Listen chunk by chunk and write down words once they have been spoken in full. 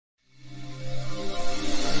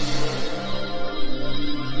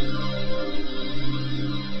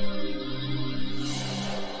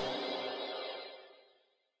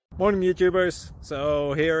Morning YouTubers.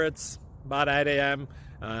 So here it's about 8 a.m.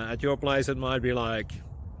 At your place it might be like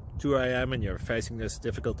 2 a.m. and you're facing this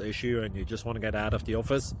difficult issue and you just want to get out of the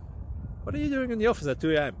office. What are you doing in the office at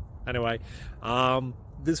 2 a.m.? Anyway,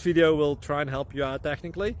 this video will try and help you out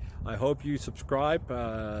technically. I hope you subscribe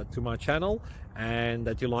to my channel and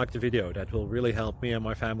that you like the video. That will really help me and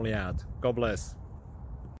my family out. God bless.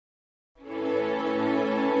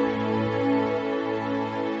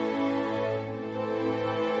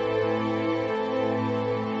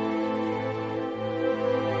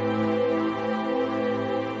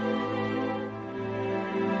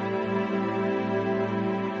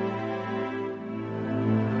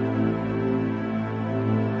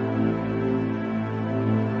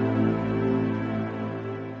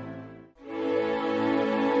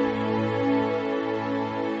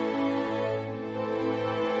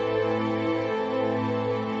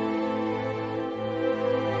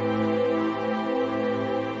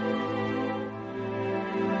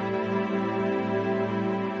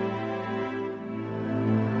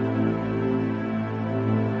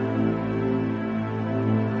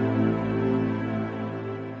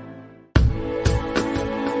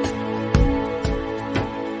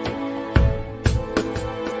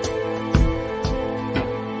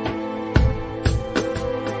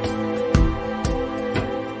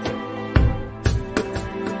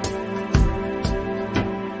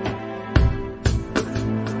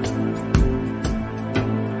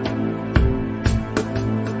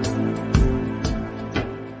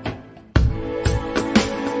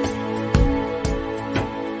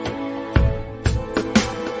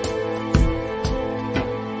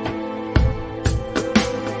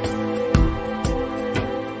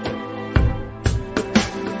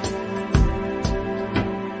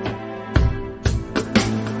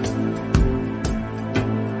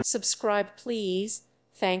 Subscribe, please.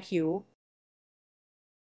 Thank you.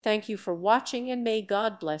 Thank you for watching, and may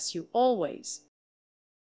God bless you always.